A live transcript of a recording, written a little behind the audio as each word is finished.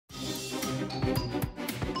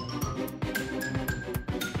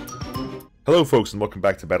Hello folks and welcome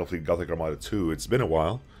back to Battlefleet Gothic Armada 2. It's been a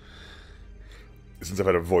while since I've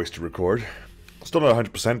had a voice to record. Still not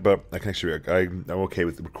 100%, but I can actually, I'm okay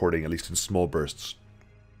with recording, at least in small bursts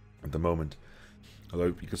at the moment. Although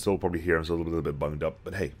you can still probably hear I'm still a little bit bunged up,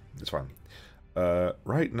 but hey, it's fine.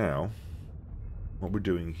 Right now, what we're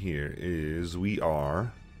doing here is we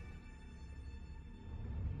are...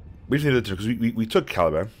 because we took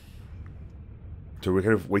Caliban, so we're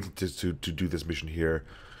kind of waiting to do this mission here.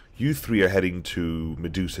 You three are heading to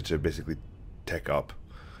Medusa to basically tech up.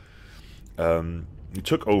 You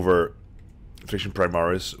took over Faction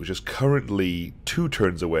Primaris, which is currently 2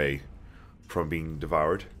 turns away from being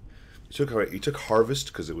devoured. You took Harvest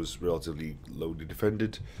because it was relatively lowly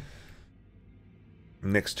defended.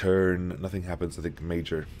 Next turn, nothing happens, I think,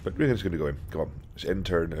 major. But we're just going to go in. Come on, just end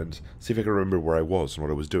turn and see if I can remember where I was and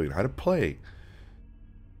what I was doing, how to play.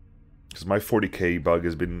 Because my 40k bug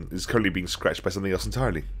is currently being scratched by something else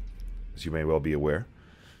entirely, as you may well be aware.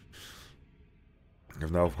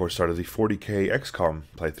 I've now, of course, started the 40k XCOM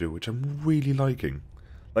playthrough, which I'm really liking.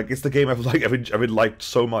 Like, it's the game I've liked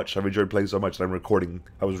so much. I've enjoyed playing so much that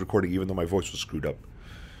I was recording even though my voice was screwed up,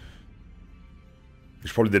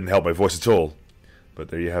 which probably didn't help my voice at all. But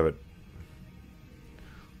there you have it.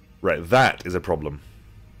 Right, that is a problem.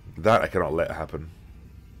 That I cannot let happen.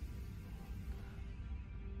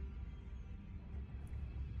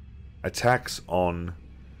 Attacks on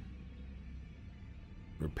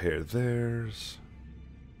repair theirs.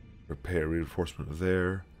 Repair reinforcement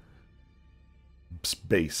there.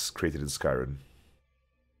 Base created in Skyrim.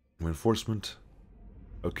 Reinforcement.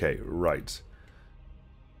 Okay, right.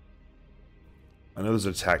 I know there's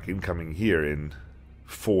an attack incoming here in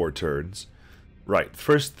 4 turns. Right,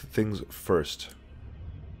 first things first.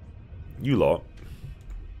 You lot.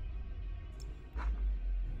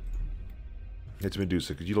 It's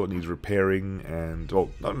Medusa, because you lot need repairing and... well,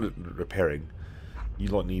 not repairing. You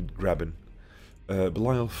lot need grabbing.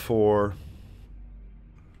 Belial 4.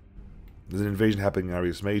 There's an invasion happening in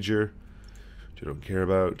Arius Major, which I don't care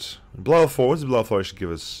about. Belial 4, what's the Belial 4 should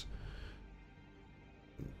give us?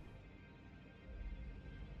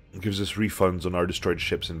 It gives us refunds on our destroyed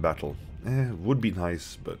ships in battle. Would be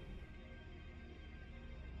nice, but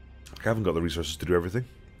I haven't got the resources to do everything.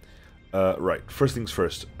 Right, first things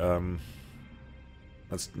first.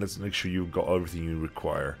 Let's make sure you've got everything you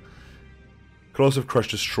require. Corrosive Crush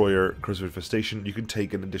Destroyer, Corrosive Infestation. You can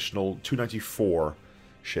take an additional 294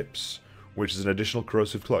 ships, which is an additional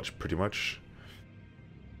Corrosive Clutch, pretty much.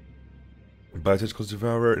 Biotechnical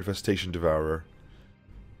Devourer, Infestation Devourer.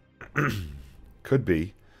 Could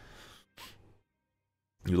be.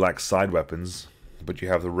 You lack side weapons, but you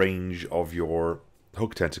have the range of your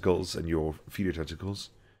hook tentacles and your feeder tentacles.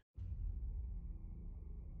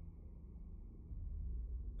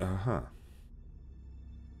 Uh-huh.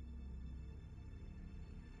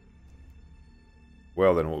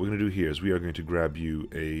 Well then, what we're going to do here is we are going to grab you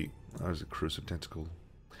a... how's a corrosive tentacle?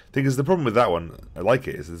 Thing is, the problem with that one, I like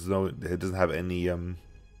it, is it doesn't have any...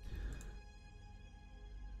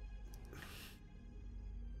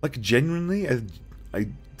 like, genuinely, I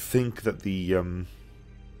think that the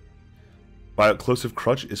Bioclosive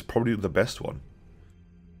Crutch is probably the best one.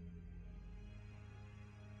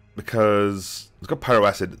 Because it's got Pyro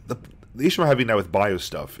Acid. The issue I'm having now with Bio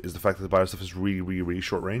stuff is the fact that the Bio stuff is really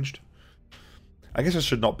short-ranged. I guess I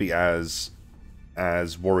should not be as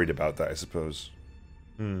worried about that, I suppose.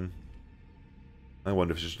 I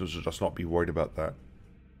wonder if I should just not be worried about that.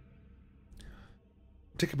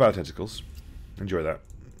 Take about tentacles. Enjoy that.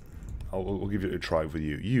 We'll give it a try with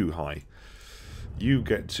you. Hi. You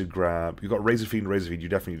get to grab... you've got Razor Fiend. You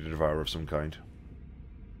definitely need a Devourer of some kind.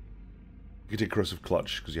 You can take Corrosive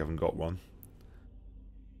Clutch, because you haven't got one.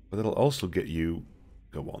 But that'll also get you...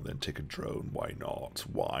 go on then, take a drone. Why not?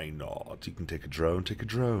 Why not? You can take a drone,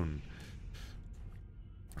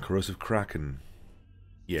 Corrosive Kraken.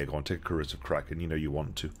 Yeah, go on, take a Corrosive Kraken. You know you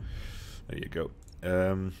want to. There you go.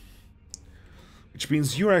 Which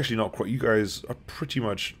means you're actually not quite... you guys are pretty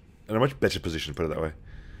much in a much better position, put it that way.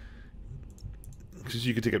 Because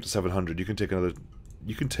you can take up to 700. You can take another...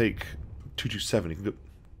 you can take 227. You can go...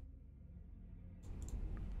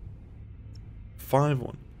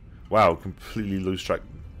 5-1. Wow, completely lose track.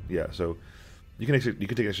 Yeah, so you can take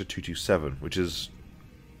an extra 227, which is...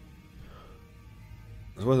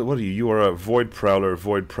 what are you? You are a Void Prowler,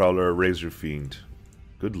 Razor Fiend.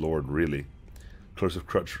 Good lord, really. Corrosive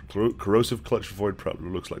Clutch, Void Prowler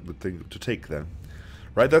looks like the thing to take then.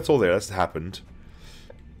 Right, that's all there. That's happened.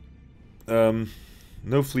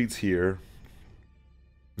 No fleets here.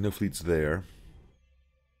 No fleets there.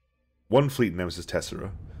 One fleet, Nemesis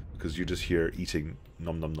Tessera. because you're just here eating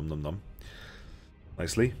nom nom nom nom nom.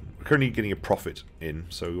 Nicely. We're currently getting a profit in,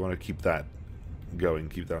 so we want to keep that going,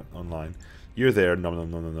 keep that online. You're there, nom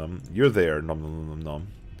nom nom nom nom. You're there, nom nom nom nom nom.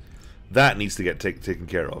 That needs to get taken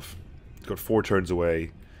care of. It's got 4 turns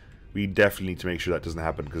away. We definitely need to make sure that doesn't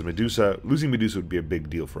happen, because losing Medusa would be a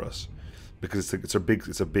big deal for us, because it's a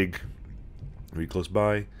big really close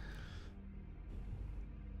by.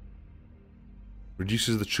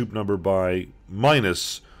 Reduces the troop number by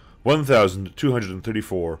minus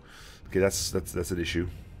 1,234. Okay, that's an issue.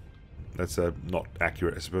 That's not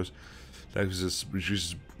accurate, I suppose. That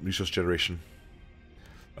reduces resource generation.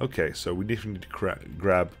 Okay, so we definitely need to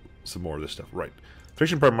grab some more of this stuff. Right.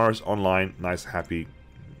 Federation Prime Mars online. Nice, happy,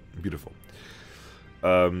 beautiful.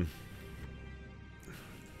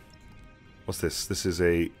 What's this? This is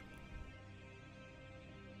a...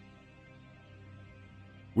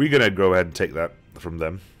 We're going to go ahead and take that from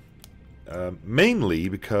them. Mainly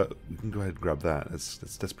because... We can go ahead and grab that.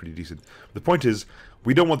 That's pretty decent. The point is,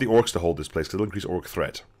 we don't want the orcs to hold this place, because it'll increase orc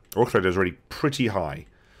threat. Orc threat is already pretty high.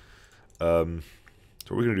 So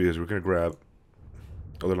what we're going to do is we're going to grab...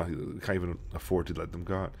 Oh, they're not... They can't even afford to let them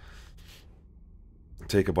go out.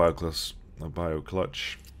 Take a bio clutch.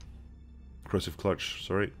 Corrosive clutch,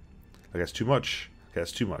 sorry. I guess too much. Okay,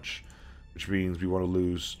 that's too much. Which means we want to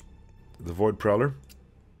lose the Void Prowler.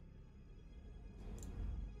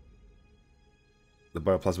 The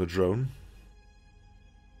Bioplasma Drone.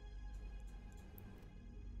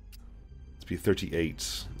 Let's be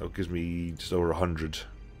 38. That gives me just over 100.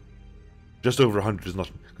 Just over 100 is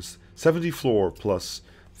nothing. Because 70 floor plus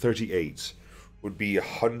 38 would be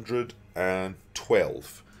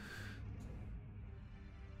 112.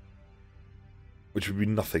 Which would be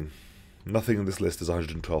nothing. Nothing on this list is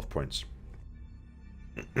 112 points.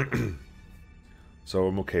 So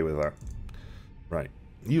I'm okay with that. Right.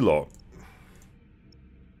 You lot.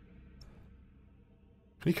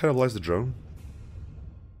 Can you cannibalize the drone?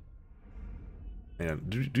 And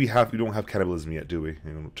do we don't have cannibalism yet, do we?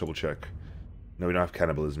 Hang on, double check. No, we don't have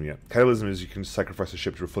cannibalism yet. Cannibalism is you can sacrifice a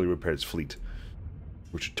ship to fully repair its fleet,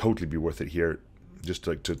 which would totally be worth it here, just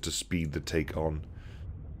to speed the take on.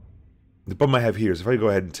 The problem I have here is if I go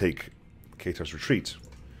ahead and take Katar's retreat,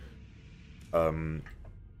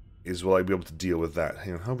 is will I be able to deal with that?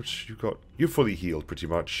 Hang on, how much you got? You're fully healed, pretty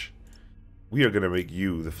much. We are going to make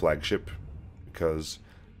you the flagship, because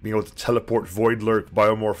being able to teleport, Void Lurk,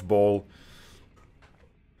 Biomorph Ball,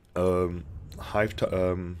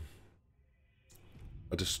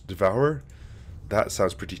 just Devourer, that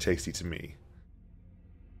sounds pretty tasty to me.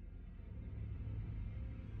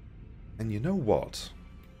 And you know what?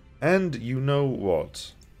 Razor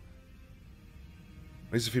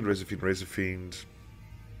Fiend.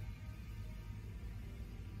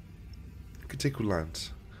 I could take Ulant.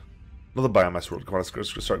 Another biomass world. Come on,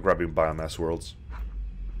 let's start grabbing biomass worlds.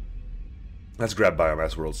 Let's grab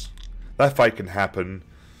biomass worlds. That fight can happen.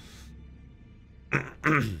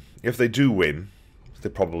 If they do win, they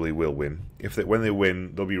probably will win. When they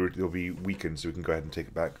win, they'll be weakened, so we can go ahead and take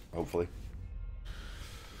it back. Hopefully,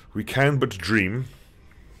 we can but dream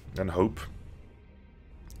and hope.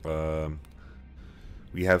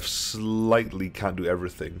 We have slightly can't do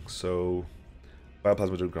everything, so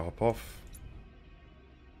Bioplasma don't go hop off.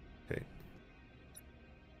 Okay.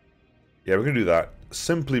 Yeah, we're gonna do that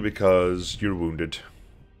simply because you're wounded.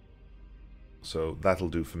 So that'll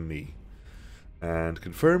do for me. And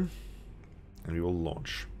confirm, and we will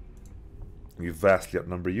launch. We vastly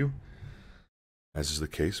outnumber you, as is the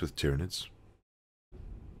case with Tyranids.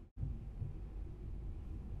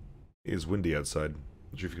 It is windy outside.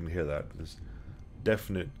 Not sure if you can hear that, but there's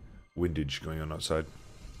definite windage going on outside.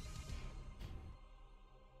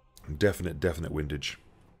 Definite windage.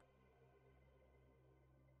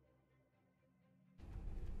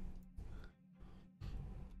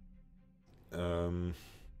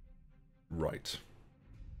 Right.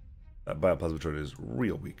 That Bioplasma Drone is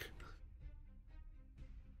real weak.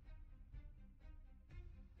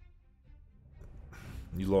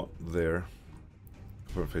 You lot there.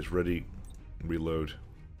 Front face ready. Reload.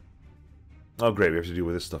 Oh great, we have to deal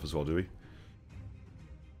with this stuff as well, do we?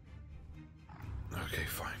 Okay,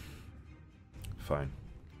 fine. Fine.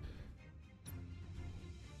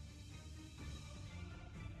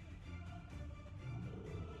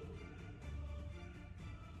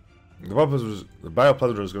 The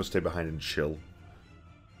Bioplasma Drone is going to stay behind and chill.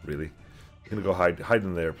 Really. You're going to go hide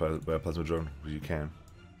in there, Bioplasma Drone, because you can.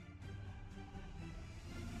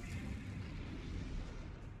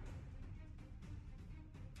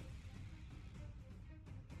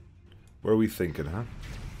 What are we thinking, huh?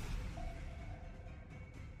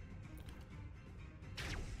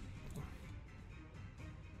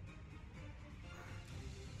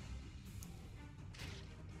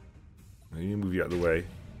 You move you out of the way.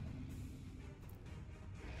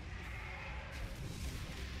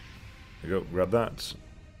 There you go, grab that.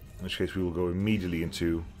 In which case we will go immediately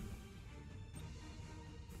into...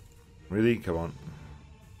 Really? Come on.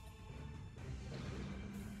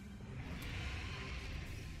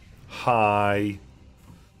 Hi.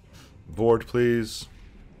 Board, please.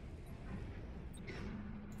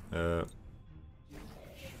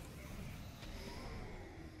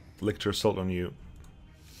 Lictor assault on you.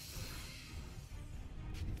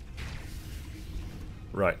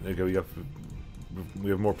 Right, there you go. We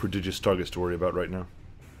have more prodigious targets to worry about right now.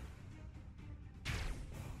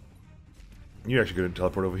 You're actually going to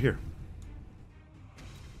teleport over here.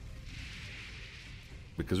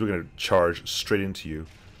 Because we're going to charge straight into you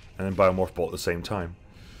and then biomorph ball at the same time.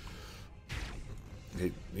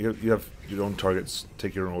 Okay, you have your own targets,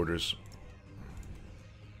 take your own orders.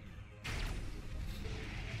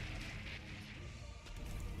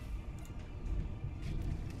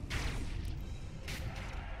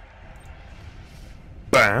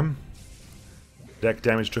 Bam! Deck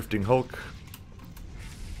damage, drifting Hulk.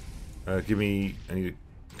 Give me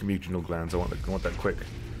adrenal glands. I want that quick.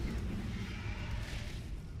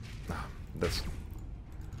 That's.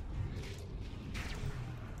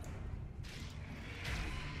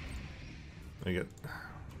 We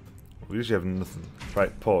usually have nothing.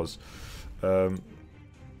 Right, pause. Can't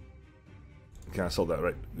assault that,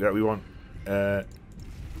 right? Yeah, we want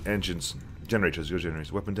engines, generators. Your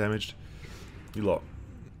generators, weapon damaged. You lot.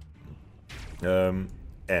 N.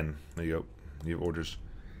 There you go. You have orders.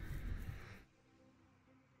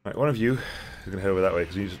 Right, one of you is going to head over that way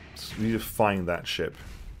because we need to find that ship.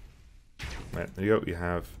 Right, there you go. You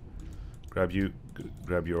have. Grab your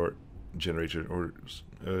generator orders.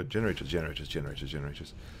 Generators.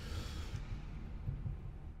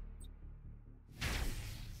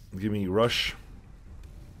 Give me rush.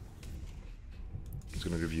 It's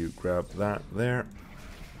going to give you grab that there.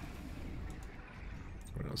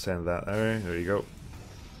 We're going to send that there. There you go.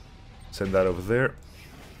 Send that over there.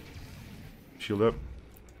 Shield up.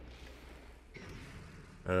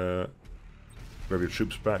 Grab your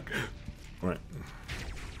troops back. Right.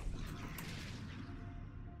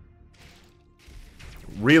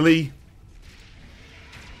 Really?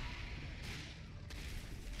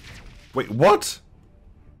 Wait, what?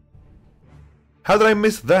 How did I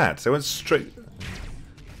miss that? I went straight...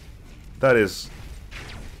 That is...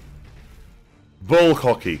 Bull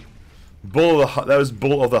hockey. That was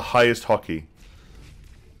bull of the highest hockey.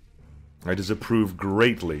 I disapprove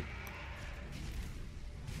greatly.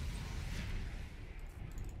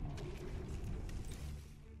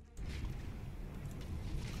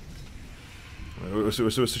 So we're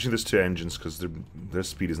switching this to engines because their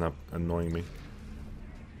speed is not annoying me.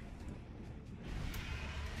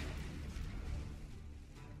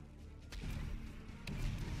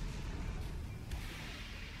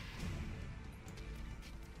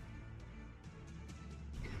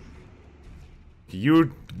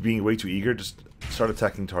 You're being way too eager. Just start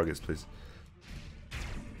attacking targets, please.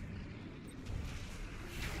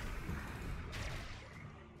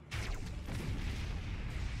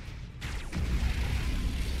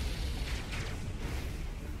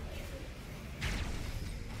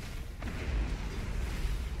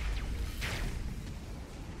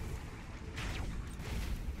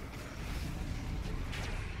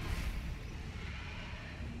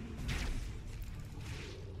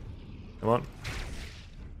 Come on.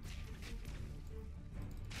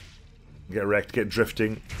 Get wrecked, get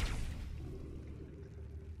drifting.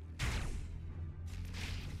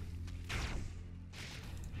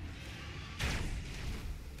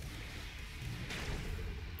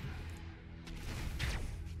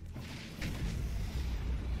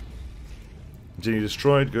 Continue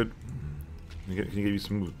destroyed, good. Can you get you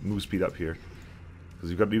some move speed up here?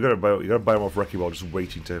 Because you got to buy them off Wrecking Ball just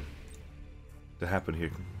waiting to happen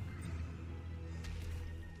here.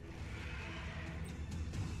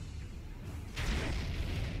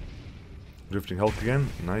 Drifting Hulk again,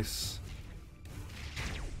 nice.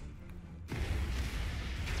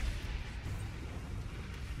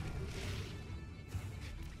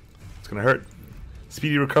 It's gonna hurt.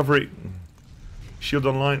 Speedy recovery. Shield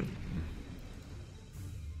online.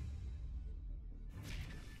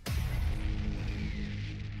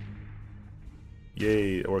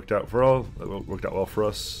 Yay, it worked out for all. That worked out well for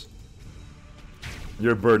us.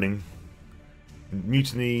 You're burning.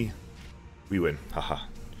 Mutiny. We win. Haha.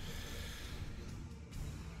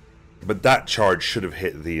 But that charge should have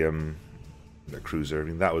hit the cruiser. I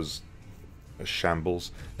mean, that was a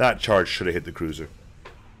shambles. That charge should have hit the cruiser.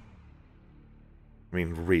 I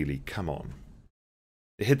mean, really, come on.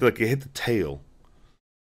 It hit the tail.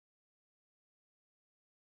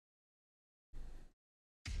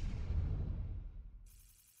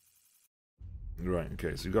 Right,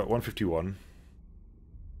 okay, so you've got 151.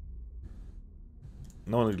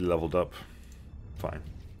 No one really leveled up. Fine.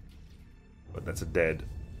 But that's a dead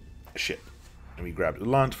ship. And we grabbed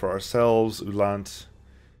Ulant for ourselves. Ulant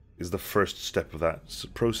is the first step of that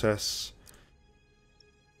process.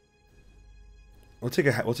 We'll take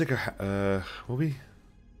a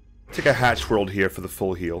hatch world here for the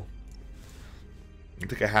full heal. We'll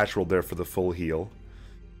take a hatch world there for the full heal.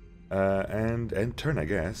 And turn, I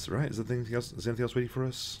guess, right? Is there anything else? Is anything else waiting for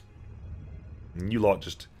us? You lot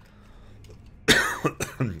just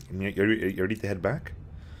you're ready to head back?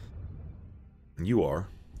 You are.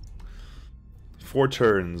 4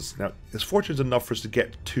 turns. Now, is 4 turns enough for us to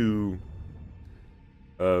get to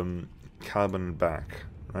Gulliman and back,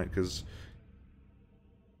 right? Because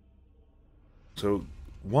so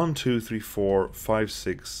 1, 2, 3, 4, 5,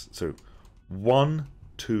 6. So 1,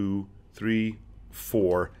 2, 3,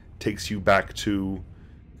 4 takes you back to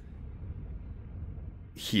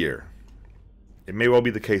here. It may well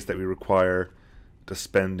be the case that we require the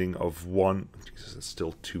spending of 1. Jesus, it's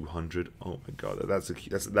still 200. Oh my god,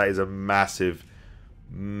 that is a massive,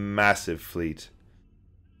 massive fleet.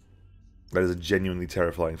 That is a genuinely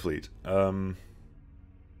terrifying fleet. I mean,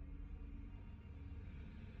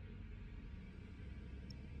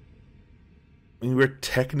 we're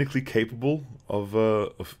technically capable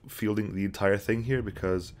of fielding the entire thing here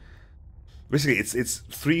because basically it's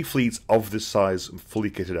 3 fleets of this size fully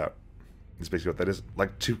kitted out. It's basically what that is,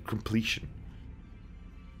 like, to completion.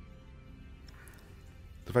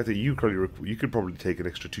 The fact that you could probably take an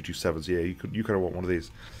extra 227s, yeah, you kind of want one of these.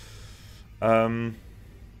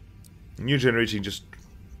 You're generating just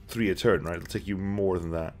 3 a turn, right? It'll take you more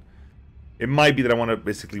than that. It might be that I want to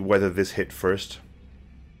basically weather this hit first.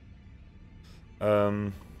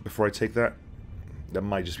 Before I take that. That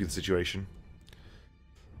might just be the situation.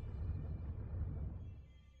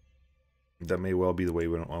 That may well be the way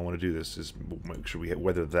I want to do this, is make sure we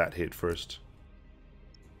weather that hit first.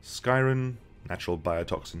 Skyrim, natural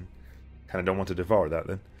biotoxin. Kind of don't want to devour that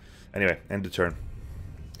then. Anyway, end the turn.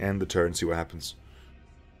 End the turn, see what happens.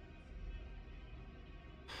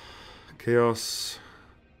 Chaos.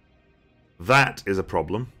 That is a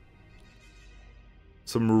problem.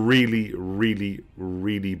 Some really, really,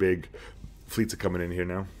 really big fleets are coming in here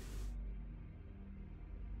now.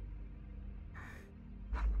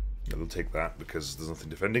 I'll take that because there's nothing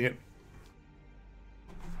defending it.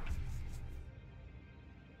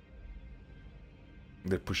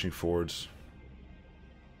 They're pushing forwards.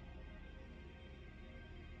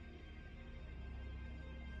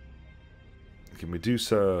 Okay,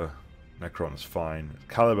 Medusa, Necron is fine.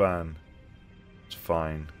 Caliban is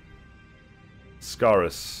fine.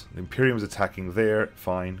 Scarus, the Imperium is attacking there,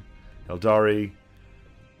 fine. Eldari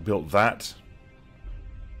built that.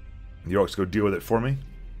 The Orcs go deal with it for me,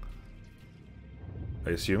 I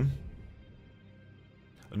assume.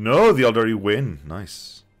 No, the Eldari win.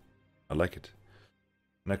 Nice. I like it.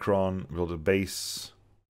 Necron build a base.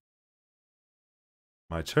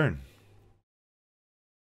 My turn.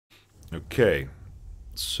 Okay.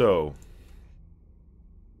 So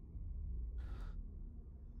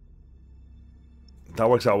that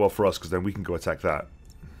works out well for us because then we can go attack that.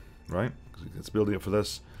 Right? It's building up for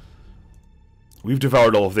this. We've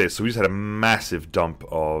devoured all of this, so we just had a massive dump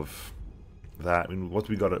of that. I mean, what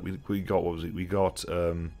we got? We got, what was it? We got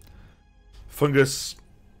fungus.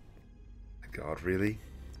 God, really?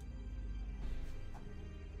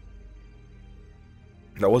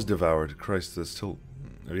 That was devoured. Christ, there's still.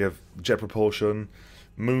 We have jet propulsion,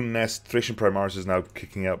 moon nest. Thracian Primaris is now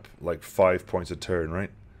kicking up like 5 points a turn,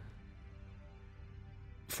 right?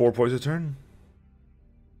 4 points a turn.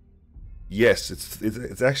 Yes,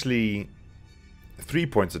 it's actually 3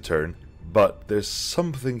 points a turn, but there's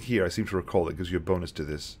something here I seem to recall that gives you a bonus to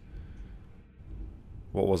this.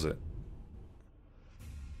 What was it?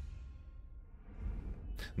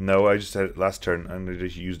 No, I just had it last turn and I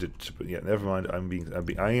just used it to, yeah, never mind. I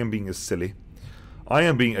am being a silly. I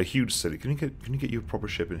am being a huge silly. Can you get you a proper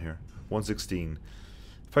ship in here? 116.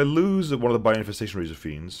 If I lose one of the Bioinfestation Razor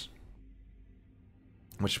Fiends,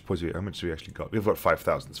 how much do we actually got? We've got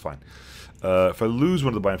 5,000, it's fine. If I lose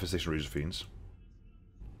one of the Bioinfestation Razor Fiends,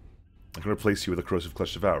 I can replace you with a Corrosive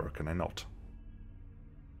Clutch Devourer, can I not?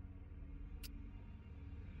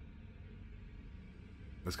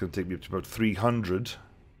 That's going to take me up to about 300.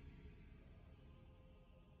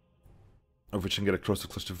 Of which I can get a Corrosive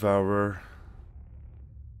Clutch Devourer.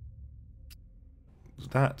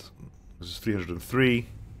 That. This is 303.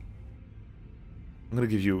 I'm going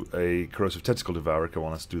to give you a Corrosive Tentacle Devourer. Come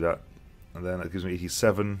on, let's do that. And then that gives me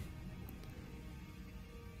 87.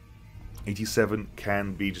 87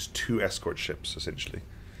 can be just 2 escort ships, essentially.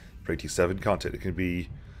 for 87, can't it? It can be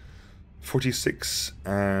 46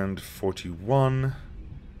 and 41,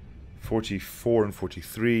 44 and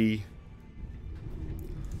 43.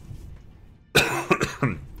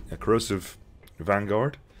 A corrosive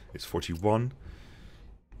vanguard is 41.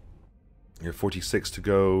 You have 46 to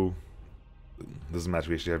go. Doesn't matter,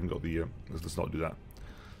 we actually haven't got the... let's not do that.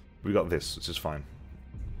 We got this, which is fine.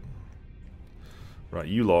 Right,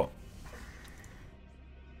 you lot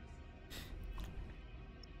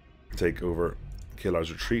take over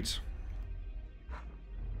Killar's retreat.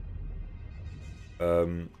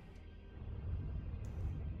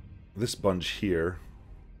 This bunch here.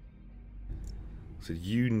 So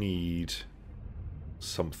you need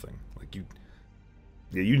something. Like you...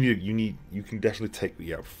 yeah, you can definitely take...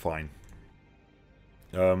 yeah, fine.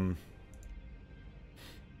 You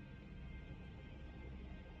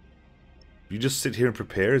just sit here and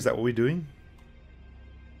prepare? Is that what we're doing?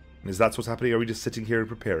 Is that what's happening? Are we just sitting here and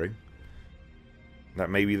preparing? That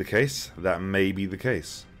may be the case. That may be the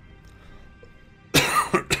case.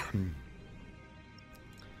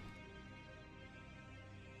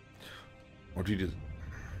 What do you do?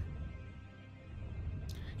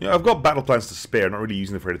 You know, I've got battle plans to spare. I'm not really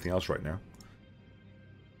using them for anything else right now.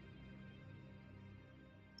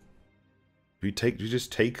 Do you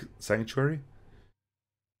just take Sanctuary?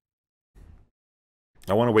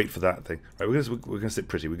 I want to wait for that thing. Right, we're gonna sit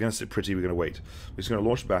pretty. We're gonna sit pretty. We're gonna wait. We're just gonna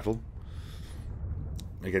launch battle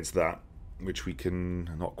against that, which we can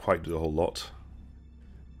not quite do a whole lot.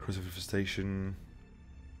 Corrosive infestation.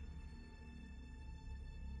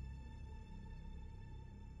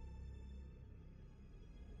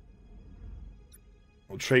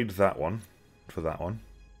 We'll trade that one for that one.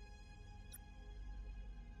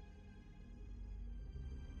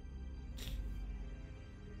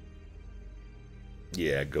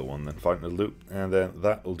 Yeah, go on then. Fight the loot. And then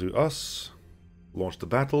that will do us. Launch the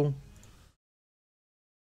battle.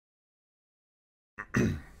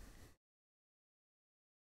 Ooh,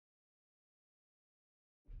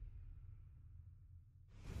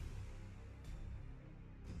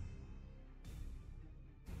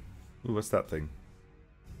 what's that thing?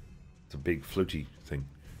 It's a big floaty thing.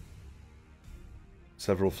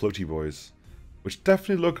 Several floaty boys. Which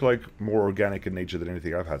definitely look like more organic in nature than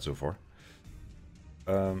anything I've had so far.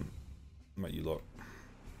 Might you lot.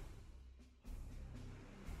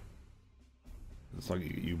 It's like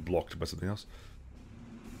you blocked by something else.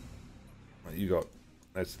 You got...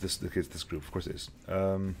 it's this group, of course it is.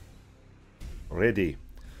 Ready.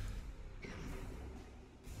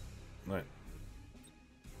 Right.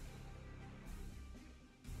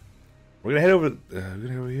 We're gonna head over. We're gonna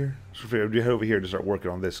head over here. We're gonna head over here to start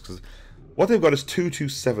working on this, because what they've got is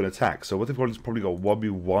 227 attack. So what they've got is probably got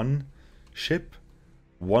 1v1 ship,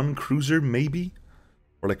 1 cruiser maybe,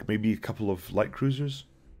 or like maybe a couple of light cruisers.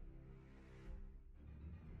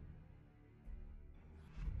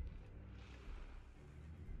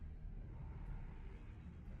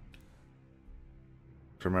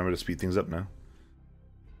 To remember to speed things up now.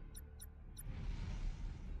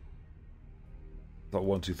 Not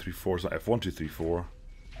 1, 2, 3, 4. It's not F1, 2, 3, 4.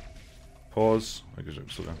 Pause. I guess I'm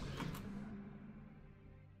slow down.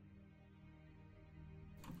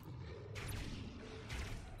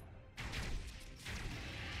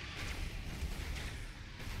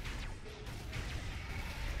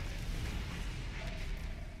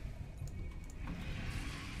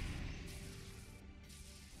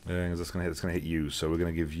 Yeah, that's gonna hit you. So we're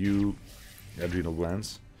gonna give you adrenal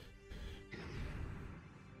glands.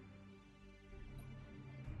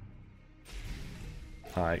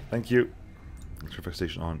 Hi, thank you.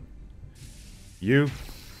 Infestation on you.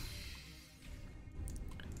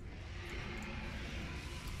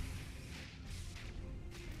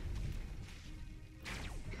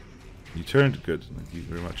 You turned good. Thank you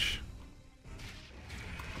very much.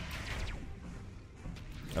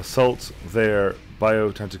 Assault there.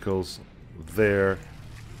 Bio tentacles there.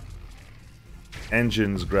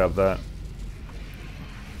 Engines, grab that.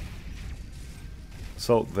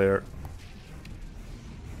 Assault there.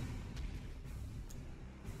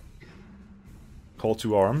 Call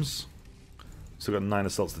to arms. Still got 9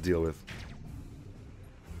 assaults to deal with.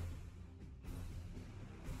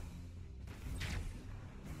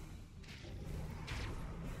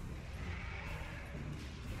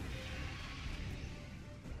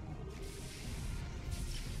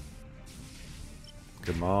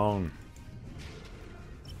 Come on.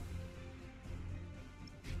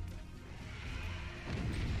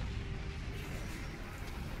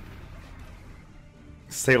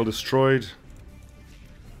 Sail destroyed.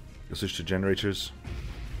 Go switch to generators.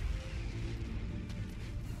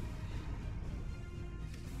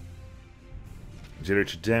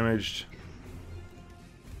 Generator damaged.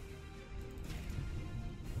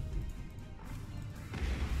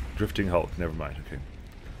 Drifting Hulk, never mind, okay.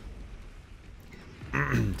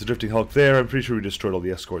 The Drifting Hulk there, I'm pretty sure we destroyed all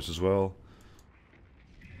the escorts as well.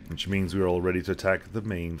 Which means we are all ready to attack the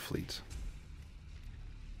main fleet.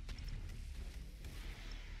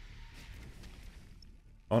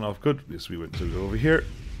 Oh no, good. Yes, we went to over here.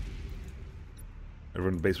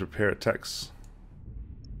 Everyone base repair attacks.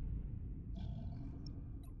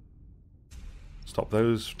 Stop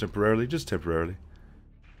those temporarily, just temporarily.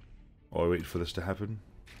 While I wait for this to happen.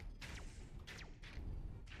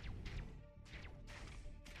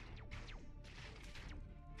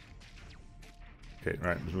 Okay,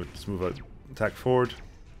 right, let's move out. Attack forward.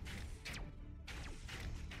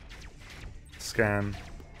 Scan.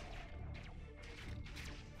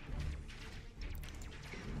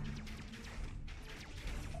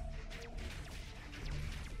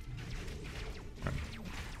 Right.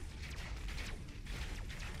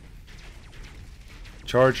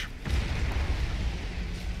 Charge.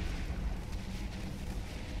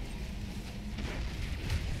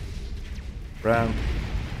 Round.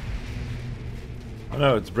 Oh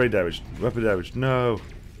no, it's brain damage. Weapon damage. No.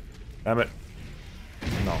 Damn it.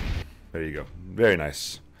 No. There you go. Very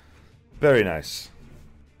nice. Very nice.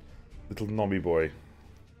 Little nommy boy.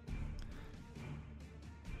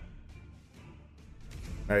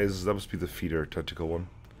 That must be the feeder tentacle one.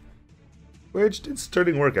 Which did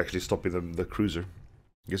sterling work actually stopping the cruiser.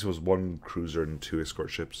 I guess it was one cruiser and 2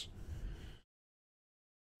 escort ships.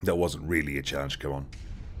 That wasn't really a challenge, come on.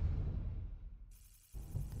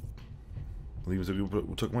 We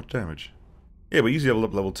took much damage. Yeah, but you leveled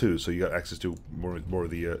up level 2, so you got access to more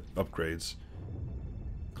of the upgrades.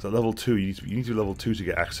 Because at level 2, you need to be level 2 to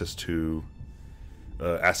get access to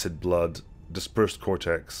acid blood, dispersed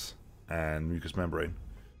cortex, and mucous membrane.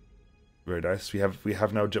 Very nice. We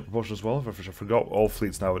have now jet propulsion as well. I forgot all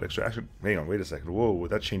fleets now with extra action. Hang on, wait a second. Whoa,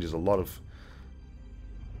 that changes a lot of.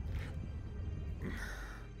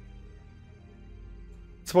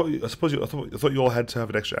 I thought you all had to have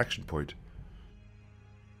an extra action point.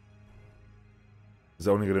 Is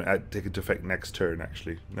that only going to take into effect next turn,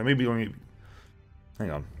 actually? Now, maybe only... Hang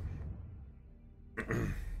on.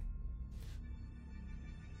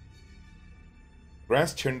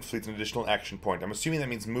 Grants Tyranid fleet an additional action point. I'm assuming that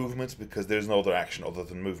means movement, because there's no other action other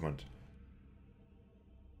than movement.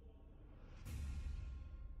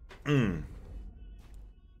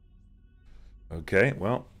 Okay,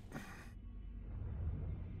 well...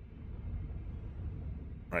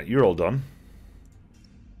 Right, you're all done.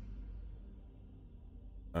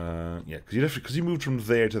 Yeah, because you moved from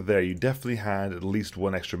there to there, you definitely had at least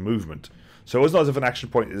one extra movement. So it's not as if an action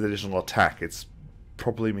point is an additional attack. It's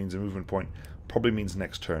probably means a movement point. Probably means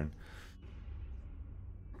next turn.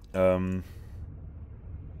 In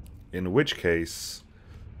which case,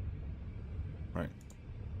 right?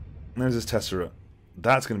 There's this Tessera.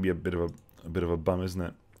 That's going to be a bit of a bum, isn't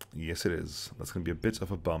it? Yes, it is. That's going to be a bit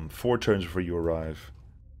of a bum. 4 turns before you arrive.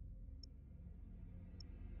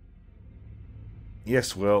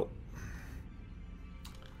 Yes, well,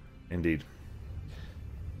 indeed.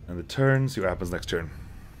 And the turn, see what happens next turn.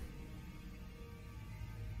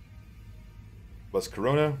 Plus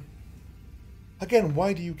Corona. Again,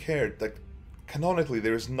 why do you care? Like, canonically,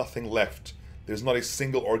 there is nothing left. There's not a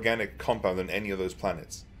single organic compound on any of those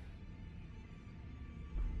planets.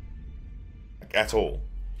 Like, at all.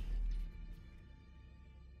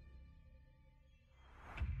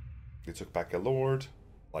 They took back a lord.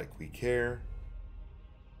 Like we care.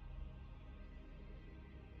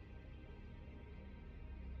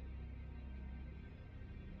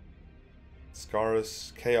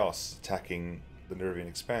 Scarus, Chaos attacking the Nervian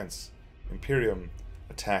Expanse. Imperium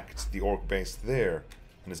attacked the Orc base there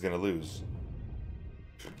and is going to lose.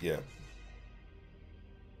 Yeah.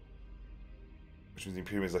 Which means the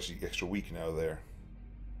Imperium is actually extra weak now there.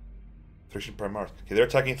 Thracian Primaris. Okay, they're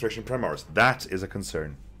attacking Thracian Primaris. That is a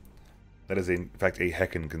concern. That is, in fact, a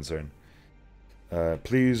heckin' concern.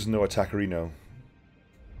 Please, no attackerino.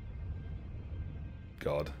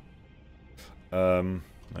 God.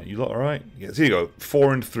 You lot alright? Yeah, so you go.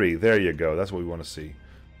 4 and 3. There you go. That's what we want to see.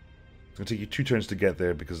 It's going to take you 2 turns to get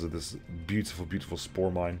there because of this beautiful, beautiful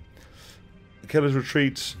spore mine. The Killer's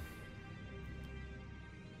Retreat.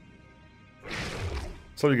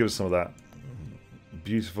 Slowly give us some of that.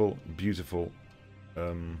 Beautiful, beautiful.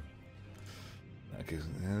 Okay,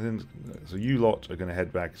 and then, so you lot are going to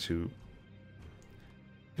head back to...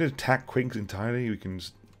 We can attack Quinks entirely. We can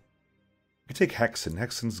just... We can take Hexen.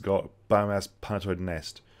 Hexen's got biomass planetoid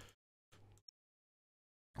nest.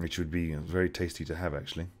 Which would be very tasty to have,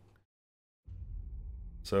 actually.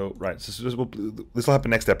 So, right, so this will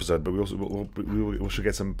happen next episode, but we should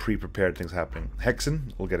get some pre-prepared things happening.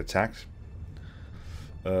 Hexen will get attacked.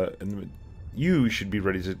 And you should be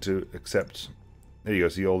ready to accept... There you go,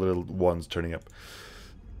 see all the little ones turning up.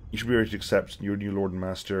 You should be ready to accept your new Lord and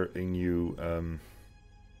Master, a new...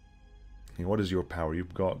 what is your power?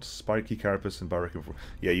 You've got Spiky Carapace and Barrack.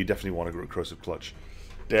 Yeah, you definitely want a Corrosive Clutch.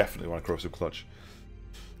 Definitely want a Corrosive Clutch.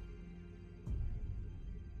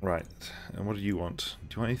 Right, and what do you want?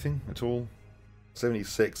 Do you want anything at all?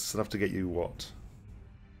 76, enough to get you what?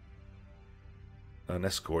 An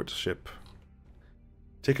escort ship.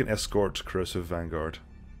 Take an escort, Corrosive Vanguard.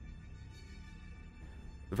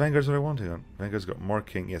 The Vanguard's what I want. Hang on. Vanguard's got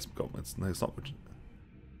marking. Yes, no, it's not.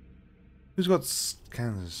 Who's got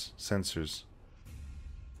scanners, sensors?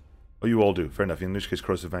 Oh, you all do. Fair enough. In which case,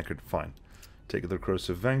 Corrosive Vanguard, fine. Take the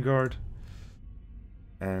Corrosive Vanguard,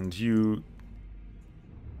 and you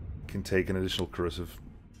can take an additional Corrosive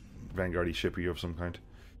Vanguard-y ship of some kind.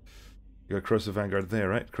 You got Corrosive Vanguard there,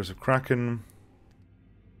 right? Corrosive Kraken,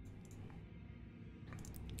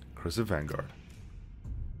 Corrosive Vanguard.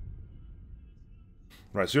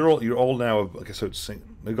 Right, so you're all now. Okay, so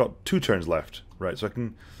they've got 2 turns left, right? So let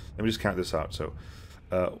me just count this out. So,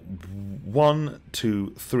 1,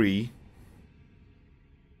 2, 3.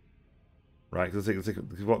 Right, let's take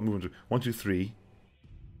what movement? 1, 2, 3.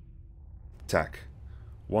 Attack.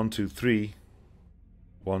 1, 2, 3.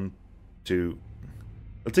 1, 2.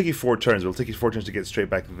 It'll take you 4 turns. It'll take you 4 turns to get straight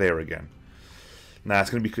back there again. Nah, it's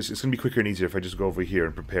gonna be quicker and easier if I just go over here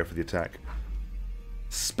and prepare for the attack.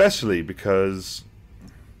 Especially because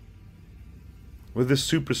with this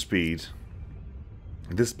super speed,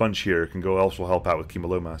 this bunch here can go also help out with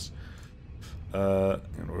Chemolomas.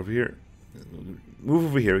 And over here, move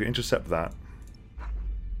over here, intercept that.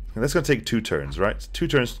 And that's gonna take 2 turns, right? 2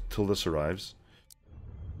 turns till this arrives.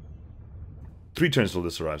 3 turns till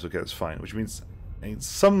this arrives. Okay, that's fine. Which means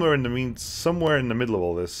somewhere in the middle of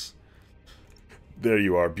all this. There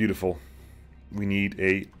you are, beautiful. We need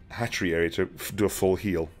a hatchery area to do a full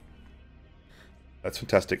heal. That's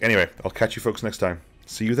fantastic. Anyway, I'll catch you folks next time.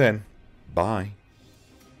 See you then. Bye.